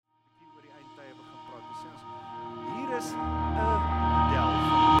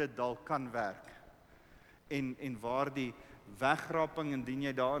kan werk. En waar die wegraping, indien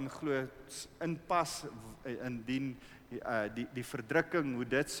jy daarin glo, inpas, indien die verdrukking, hoe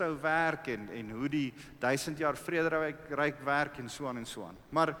dit sou werk, en hoe die 1000 jaar vrederyk werk, en so aan.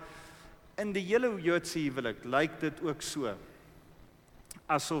 Maar in die hele Joodse huwelik lyk dit ook so,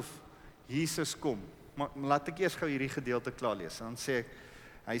 asof Jesus kom. Maar laat ek eers gou hierdie gedeelte klaar lees. Dan sê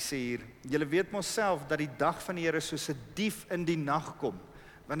hy sê hier, julle weet mos self dat die dag van die Here soos 'n dief in die nag kom.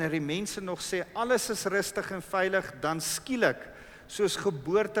 Wanneer die mense nog sê alles is rustig en veilig, dan skielik, soos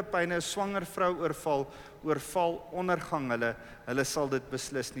geboortepyne 'n swanger vrou oorval ondergang hulle sal dit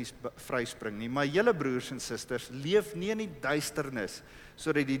beslis nie vryspring nie. Maar julle broers en susters, leef nie in die duisternis,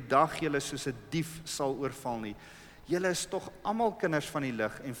 sodat die dag julle soos 'n dief sal oorval nie. Julle is tog almal kinders van die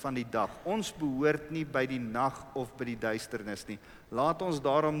lig en van die dag. Ons behoort nie by die nag of by die duisternis nie. Laat ons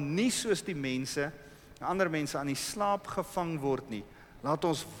daarom nie soos die ander mense aan die slaap gevang word nie. Laat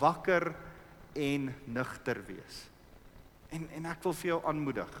ons wakker en nugter wees. En ek wil vir jou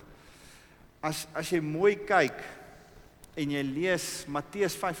aanmoedig. As jy mooi kyk en jy lees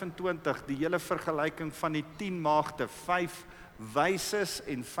Matteus 25, die hele vergelyking van die 10 maagde, 5 wyses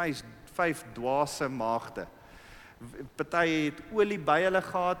en 5 dwaase maagde. Party het olie by hulle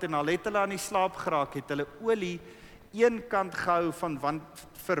gehad en al het hulle aan die slaap geraak, het hulle olie een kant gehou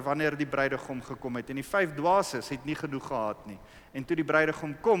vir wanneer die bruidegom gekom het. En die 5 dwaases het nie genoeg gehad nie. En toe die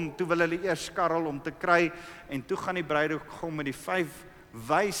bruidegom kom, toe wil hulle eers skarrel om te kry, en toe gaan die bruidegom met die 5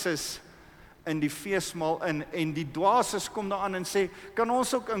 wyses in die feesmaal in, en die dwaases kom daar aan en sê, kan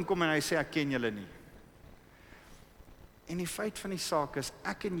ons ook inkom? En hy sê, ek ken julle nie. En die feit van die saak is,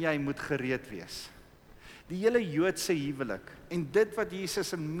 ek en jy moet gereed wees. Die hele Joodse huwelik, en dit wat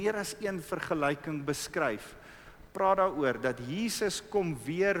Jesus in meer as een vergelyking beskryf, praat daaroor, dat Jesus kom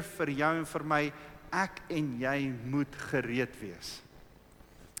weer vir jou en vir my, ek en jy moet gereed wees.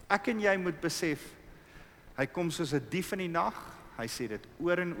 Ek en jy moet besef, hy kom soos 'n dief in die nag, hy sê dit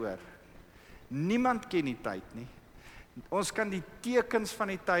oor en oor. Niemand ken die tyd nie. Ons kan die tekens van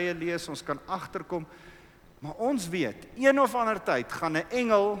die tye lees, ons kan agterkom, maar ons weet, een of ander tyd gaan 'n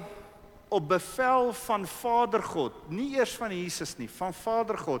engel op bevel van Vader God, nie eers van Jesus nie, van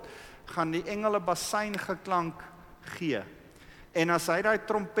Vader God, gaan die engele basyn geklank gee. En as hy daai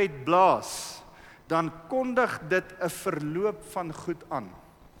trompet blaas, dan kondig dit 'n verloop van goed aan.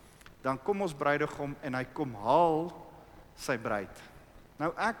 Dan kom ons bruidegom en hy kom haal sy bruid.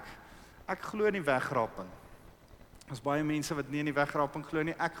 Nou ek glo in die wegraping. Daar's baie mense wat nie in die wegraping glo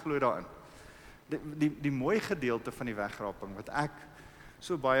nie, ek glo daarin. Die mooi gedeelte van die wegraping wat ek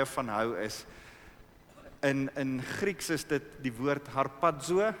so baie van hou is, in Grieks is dit die woord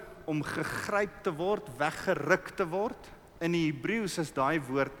harpazo, om gegryp te word, weggeruk te word. In die Hebreëus is daai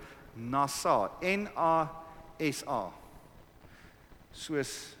woord nasa, N-A-S-A,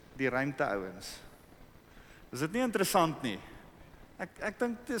 soos die ruimteouens. Is dit nie interessant nie? Ek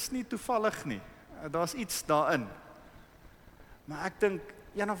dink dit is nie toevallig nie, daar's iets daarin. Maar ek dink,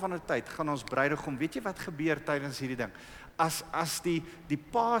 een of ander tyd gaan ons bruidegom, weet jy wat gebeur tydens hierdie ding? As die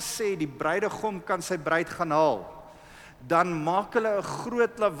pa sê, die bruidegom kan sy bruid gaan haal, dan maak hulle 'n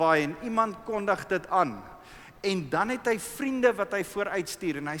groot lawaai en iemand kondig dit aan. En dan het hy vriende wat hy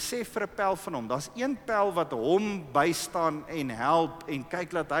vooruitstuur en hy sê vir 'n pel van hom, daar's een pel wat hom bystaan en help en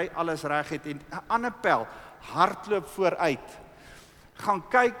kyk dat hy alles reg het, en 'n ander pel hardloop vooruit, gaan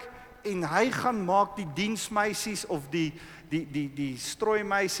kyk en hy gaan maak die diensmeisies of die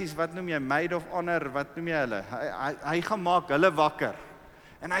strooimeisies, wat noem jy, maid of honor, wat noem jy hulle? Hy gaan maak hulle wakker.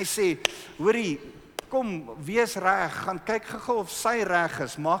 En hy sê, hoorie, kom, wees reg, gaan kyk gou of sy reg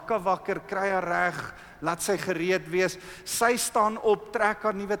is, maak haar wakker, kry haar reg, laat sy gereed wees. Sy staan op, trek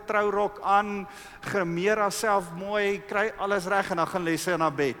haar nuwe trourok aan, gemeer haarself mooi, kry alles reg en dan gaan lê sy in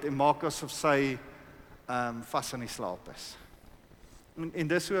haar bed en maak asof sy vas in die slaap is. En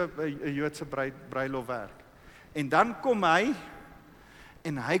dis so 'n Joodse bruilof werk. En dan kom hy,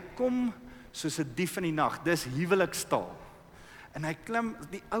 en hy kom soos 'n dief in die nag, dis huwelikstaal. En hy klim,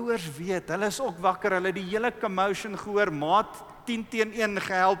 die ouers weet, hulle is ook wakker, hulle die hele commotion gehoor, maat 10 teen 1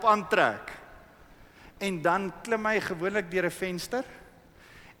 gehelp aantrek. En dan klim hy gewoonlik deur 'n venster,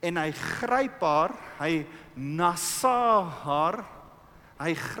 en hy gryp haar, hy nasa haar,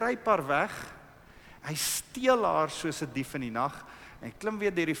 hy gryp haar weg, hy steel haar soos 'n dief in die nag, en hy klim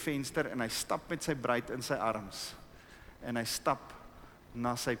weer deur die venster, en hy stap met sy bruid in sy arms, en hy stap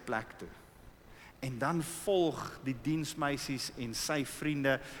na sy plek toe. En dan volg die diensmeisies en sy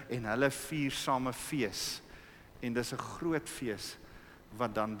vriende, en hulle vier same fees, en dis 'n groot fees,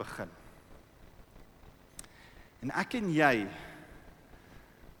 wat dan begin. En ek en jy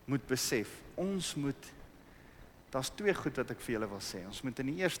moet besef, ons moet Daar's twee goed wat ek vir julle wil sê. Ons moet in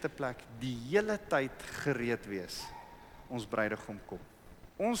die eerste plek die hele tyd gereed wees. Ons bruidegom kom.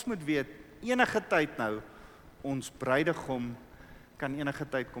 Ons moet weet, enige tyd nou, ons bruidegom kan enige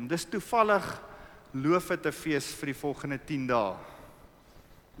tyd kom. Dis toevallig loofhuttefees vir die volgende 10 dae.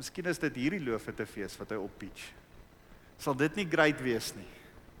 Miskien is dit hierdie loofhuttefees wat hy oppitch. Sal dit nie great wees nie?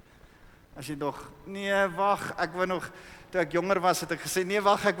 As jy nog, nee, wag, ek wou nog, toe ek jonger was, het ek gesê, nee,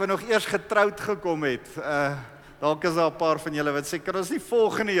 wag, ek wou nog eers getroud gekom het. Dalk is daar 'n paar van julle wat sê, kan ons nie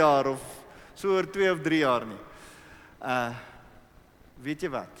volgende jaar, of so oor 2 of 3 jaar nie. Weet jy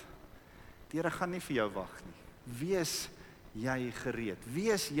wat? Die Here gaan nie vir jou wag nie. Wees jy gereed.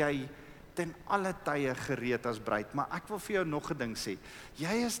 Wees jy ten alle tye gereed as bruid. Maar ek wil vir jou nog 'n ding sê.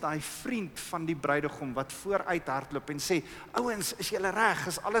 Jy is daai vriend van die bruidegom wat vooruit hardloop en sê, ouens, is julle reg?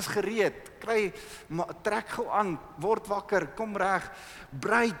 Is alles gereed? Trek gou aan, word wakker, kom reg.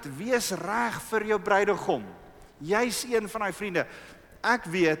 Bruid, wees reg vir jou bruidegom. Jy's een van daai vriende. Ek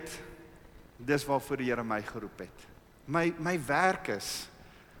weet, dis waarvoor die Here my geroep het. My werk is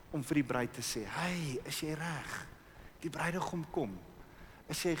om vir die bruid te sê, hey, is jy reg? Die bruidegom kom.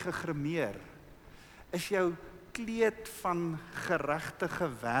 Is jy gegrimeer? Is jou kleed van geregtige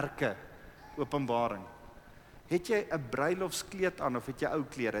werke Openbaring? Het jy 'n bruilofskleed aan of het jy ou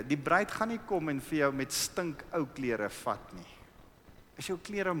klere? Die bruid gaan nie kom en vir jou met stink ou klere vat nie. Is jou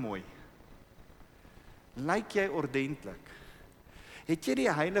klere mooi? Lyk jy ordentlik? Het jy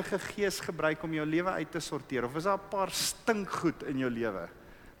die Heilige Gees gebruik om jou lewe uit te sorteer? Of is daar 'n paar stinkgoed in jou lewe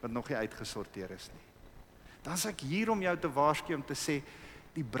wat nog nie uitgesorteer is nie? Dan is ek hier om jou te waarsku om te sê,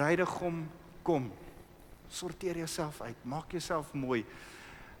 die bruidegom kom. Sorteer jouself uit, maak jouself mooi.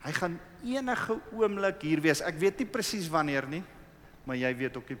 Hy gaan enige oomblik hier wees. Ek weet nie presies wanneer nie, maar jy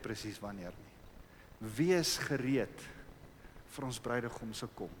weet ook nie presies wanneer nie. Wees gereed vir ons bruidegom se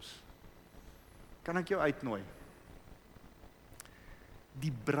koms. Kan ek jou uitnooi?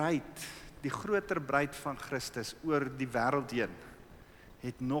 Die bruid, die groter bruid van Christus oor die wêreld heen,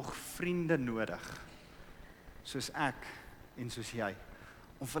 het nog vriende nodig, soos ek en soos jy,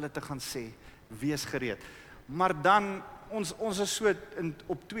 om vir hulle te gaan sê, wees gereed. Maar dan, ons is so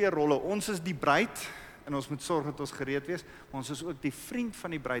op 2 rolle. Ons is die bruid, en ons moet sorg dat ons gereed wees, maar ons is ook die vriend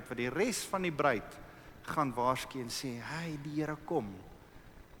van die bruid, wat die res van die bruid gaan waarsku en sê, hey, die Here kom,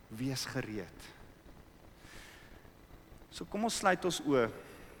 wees gereed. So kom ons sluit ons oë,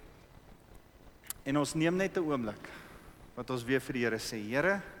 en ons neem net 'n oomblik, wat ons weer vir die Here sê,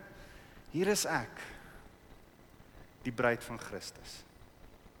 Here, hier is ek, die bruid van Christus.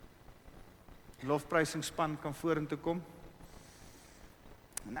 Lofprysingsspan kan vorentoe kom.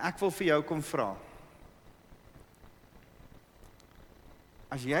 En ek wil vir jou kom vra.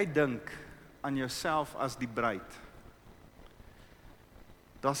 As jy dink aan jouself as die bruid,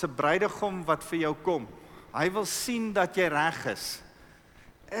 daar's 'n bruidegom wat vir jou kom. Hy wil sien dat jy reg is.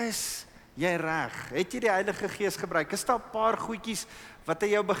 Is jy reg? Het jy die Heilige Gees gebruik? Is daar 'n paar goedjies wat hy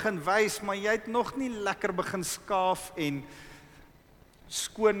jou begin wys, maar jy het nog nie lekker begin skaaf en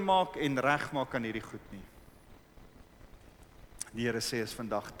skoonmaak en regmaak aan hierdie goed nie. Die Here sê, is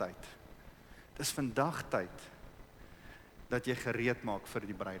vandag tyd. Dis vandag tyd dat jy gereed maak vir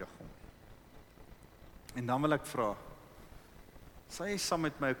die bruidegom. En dan wil ek vra, sal jy saam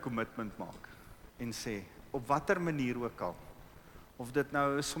met my 'n commitment maak en sê, op watter manier ook al, of dit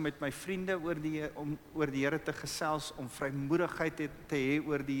nou is om met my vriende oor die Here te gesels, om vrymoedigheid te hê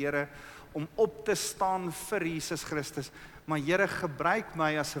oor die Here, om op te staan vir Jesus Christus, maar Here, gebruik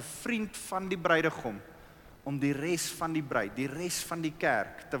my as 'n vriend van die bruidegom, om die res van die bruid, die res van die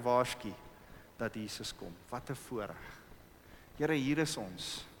kerk te waarsku dat Jesus kom. Wat 'n voorreg. Here, hier is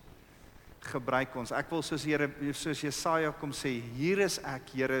ons. Gebruik ons. Ek wil soos Jesaja kom sê, hier is ek,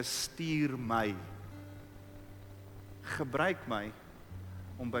 Here, stuur my. Gebruik my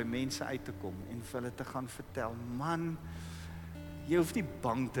om by mense uit te kom en vir hulle te gaan vertel, man, jy hoef nie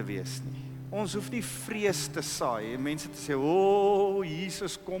bang te wees nie. Ons hoef nie vrees te saai en mense te sê,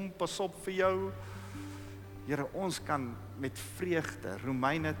 Jesus kom, pas op vir jou. Here, ons kan met vreugde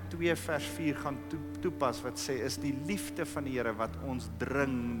Romeine 2 vers 4 gaan toepas wat sê, is die liefde van die Here wat ons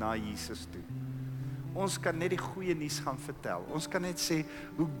dring na Jesus toe. Ons kan net die goeie nuus gaan vertel. Ons kan net sê,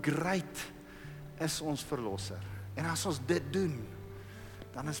 hoe great is ons verlosser. En as ons dit doen,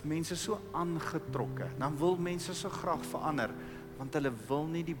 dan is mense so aangetrokke. Dan wil mense so graag verander, want hulle wil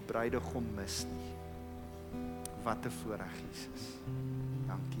nie die bruidegom mis nie. Wat 'n voorreg, Jesus.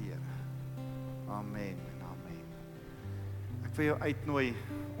 Dankie, Here. Amen en amen. Ek wil jou uitnooi,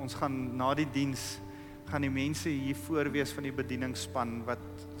 ons gaan na die diens, gaan die mense hier voor wees van die bedieningsspan, wat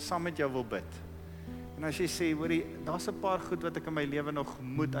saam met jou wil bid. En as jy sê, hoorie, daar's 'n paar goed wat ek in my lewe nog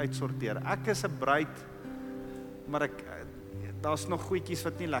moet uitsorteer. Ek is 'n bruid, maar daar's nog goedjies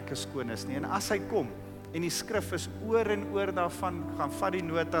wat nie lekker skoon is nie. En as hy kom, en die skrif is oor en oor daarvan, gaan vat die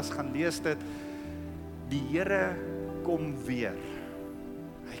notas, gaan lees dit, die Here kom weer.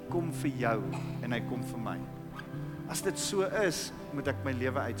 Hy kom vir jou, en hy kom vir my. As dit so is, moet ek my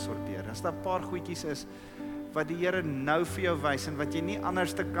lewe uitsorteer. As daar 'n paar goedjies is, wat die Here nou vir jou wys, en wat jy nie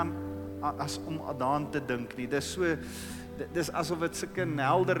anders te kan, as om daaraan te dink nie. Dis asof dit sulke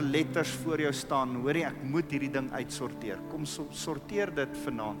helder letters voor jou staan, hoor jy, ek moet hierdie ding uitsorteer. Kom, sorteer dit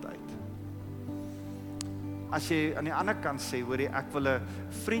vanaand uit. As jy aan die ander kant sê, hoor jy, ek wil 'n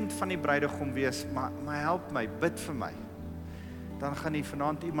vriend van die bruidegom wees, maar help my, bid vir my. Dan gaan jy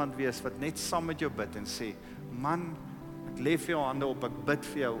vanaand iemand wees wat net saam met jou bid en sê, man, ek lê vir jou hande op, ek bid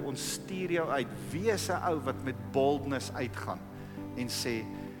vir jou, ons stuur jou uit, wees 'n ou wat met boldness uitgaan en sê,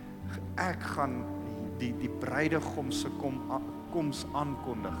 ek gaan die bruidegom se koms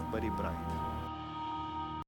aankondig by die bruid.